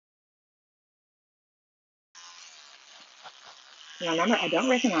And a number I don't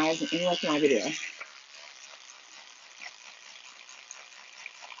recognize in any of my video.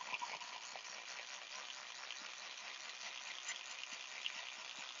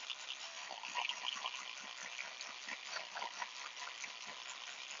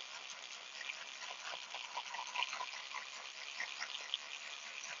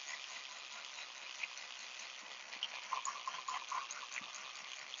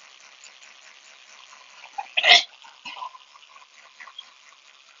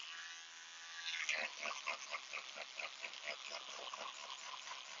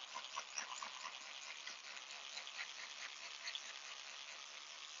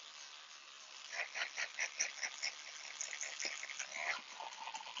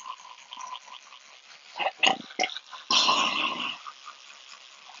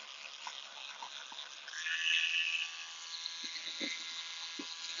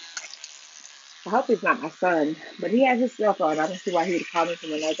 I hope it's not my son, but he has his cell phone. I don't see why he would call me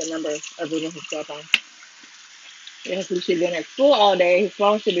from another number other than his cell phone. Yes, he should have been at school all day. His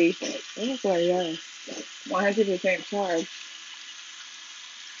phone should be, that's what he does, 100% charged.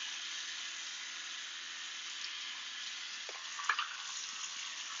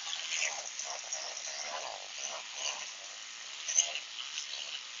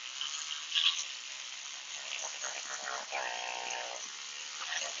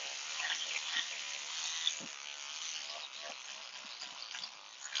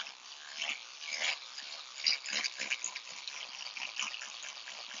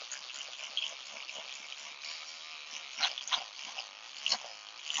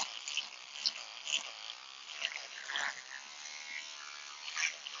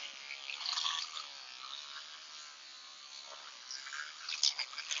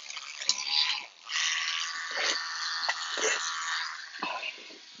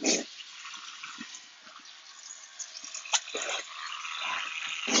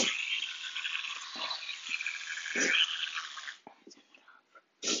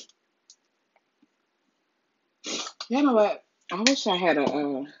 You know what? I wish I had a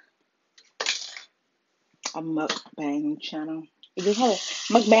mukbang channel. It just had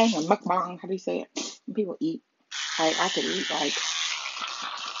a mukbang or mukbang. How do you say it? When people eat. Like I could eat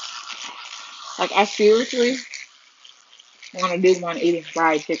like I seriously want to do one eating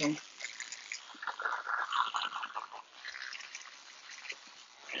fried chicken.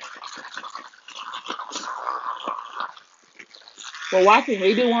 But watching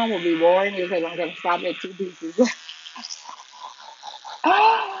me do one would be boring because I'm gonna stop at two pieces.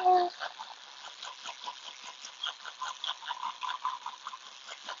 Ah,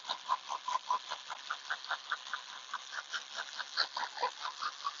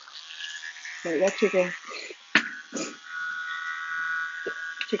 but that chicken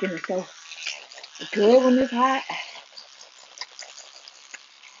is so good when it's hot.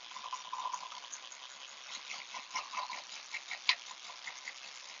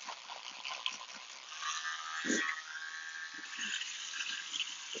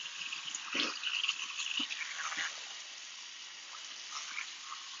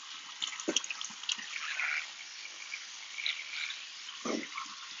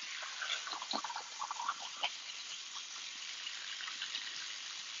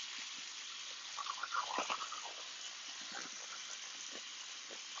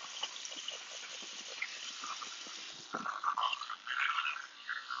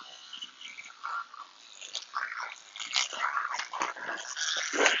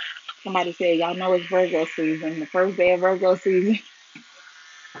 Somebody said, y'all know it's Virgo season. The first day of Virgo season,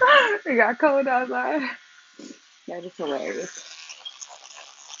 it got cold outside. That is hilarious.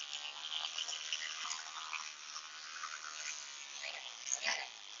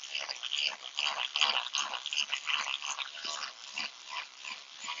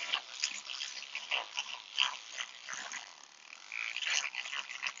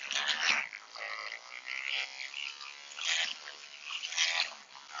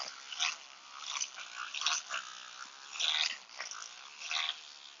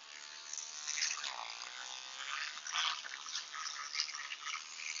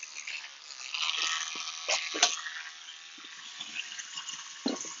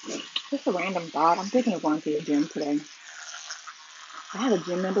 Just a random thought. I'm thinking of going to the gym today. I have a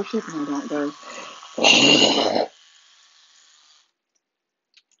gym membership and I don't go.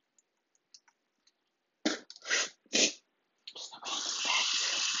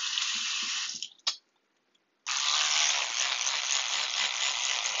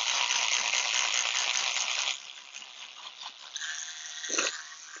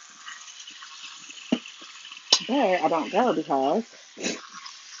 But I don't go because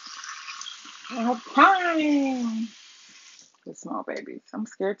I don't have time. the small babies. I'm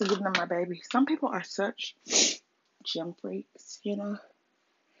scared to give them my baby. Some people are such gym freaks, that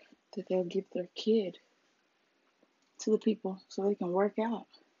they'll give their kid to the people so they can work out.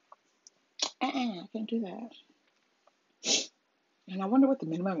 I can't do that. And I wonder what the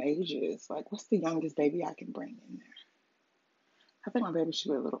minimum age is. Like, what's the youngest baby I can bring in there? I think my baby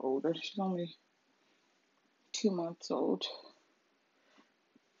should be a little older. She's only 2 months old.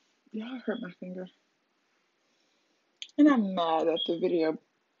 Yeah, I hurt my finger. And I'm mad that the video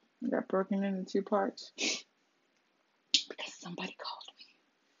got broken into 2 parts because somebody called me.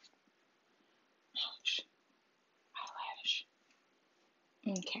 Ouch. Eyelash.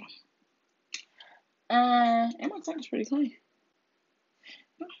 Okay. And my tongue's pretty clean.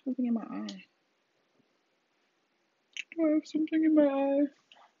 I have something in my eye. Do I have something in my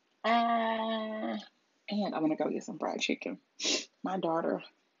eye? And I'm gonna go get some fried chicken. My daughter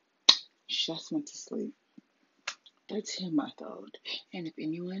just went to sleep. 13-month-old. And if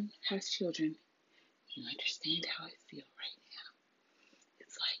anyone has children, you understand how I feel right now.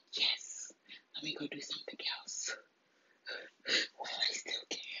 It's like, yes, let me go do something else while I still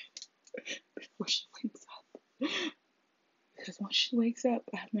can before she wakes up. Because once she wakes up,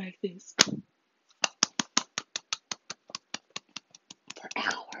 I'm like this for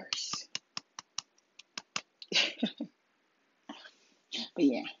hours. But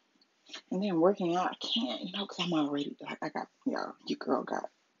yeah. And then working out, I can't, because I'm already, like, I got, your girl got.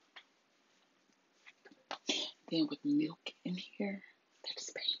 Then with milk in here, that's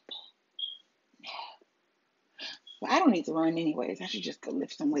painful. No. Well, I don't need to run anyways. I should just go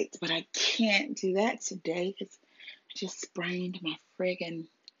lift some weights. But I can't do that today because I just sprained my friggin'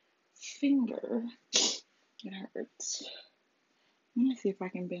 finger. It hurts. Let me see if I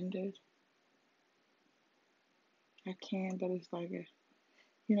can bend it. I can, but it's like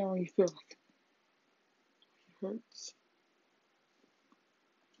when you feel like it hurts.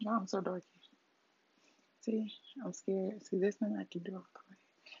 No, I'm so dorky. See, I'm scared. See, this one I can do all the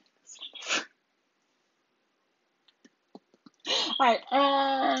way.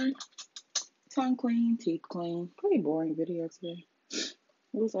 Alright, tongue clean, teeth clean. Pretty boring video today. It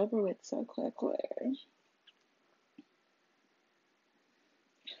was over with so quick.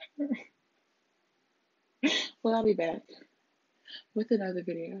 Well, I'll be back with another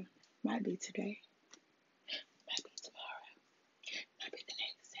video. Might be today. Might be tomorrow. Might be the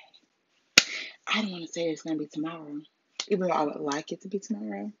next day. I don't want to say it's going to be tomorrow, even though I would like it to be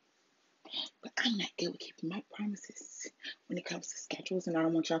tomorrow. But I'm not good with keeping my promises when it comes to schedules, and I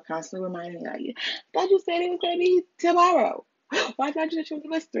don't want y'all constantly reminding me, like, I thought you said it was going to be tomorrow. Why thought you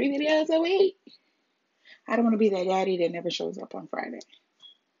give us 3 videos a week? I don't want to be that daddy that never shows up on Friday.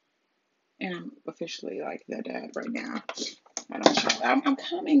 And I'm officially like that dad right now. I don't show up. I'm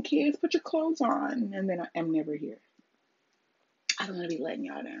coming, kids. Put your clothes on. And then I'm never here. I don't want to be letting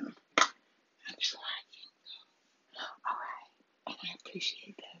y'all down. I'm trying. All right. And I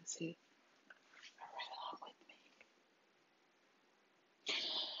appreciate those who are right along with me.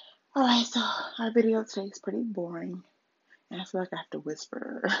 All right. So our video today is pretty boring. And I feel like I have to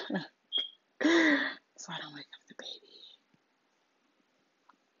whisper. So I don't wake up the baby.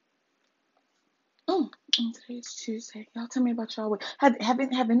 And today's Tuesday. Y'all tell me about y'all week. Have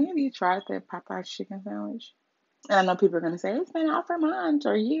any of you tried the Popeyes chicken sandwich? And I know people are going to say, it's been out for months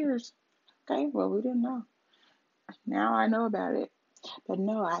or years. Okay, well, we didn't know. Now I know about it. But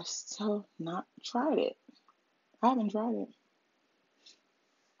no, I've still not tried it. I haven't tried it.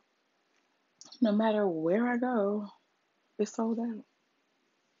 No matter where I go, it's sold out.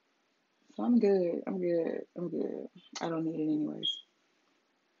 So I'm good. I don't need it anyways.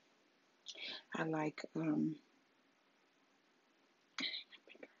 I like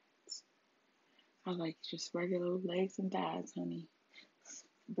just regular legs and thighs, honey.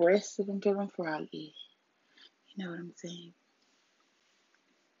 Breasts if I'm feeling froggy. You know what I'm saying?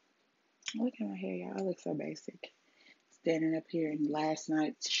 Look at my hair, y'all. I look so basic. Standing up here in last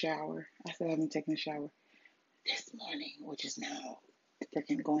night's shower. I still haven't taken a shower this morning, which is now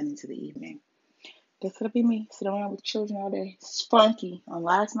freaking going into the evening. That's gonna be me, sitting around with children all day, spunky on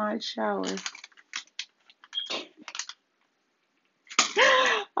last night's shower.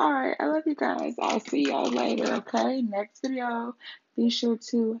 Alright, I love you guys. I'll see y'all later, okay? Next video. Be sure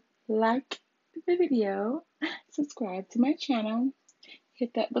to like the video, subscribe to my channel,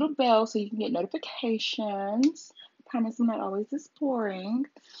 hit that little bell so you can get notifications. I promise I'm not always this boring.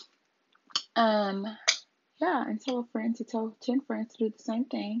 Yeah, and tell a friend to tell 10 friends to do the same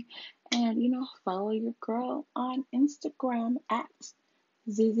thing. And, follow your girl on Instagram at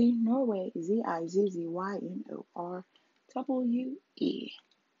Zizzy Norway, ZIZZYNORWE.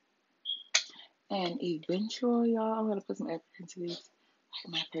 And eventually, y'all, I'm gonna put some effort into this,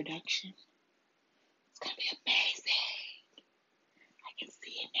 like my production. It's gonna be amazing. I can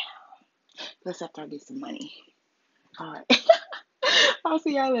see it now. Plus, after I get some money. All right. I'll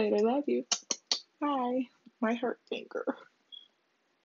see y'all later. Love you. Bye. My hurt finger.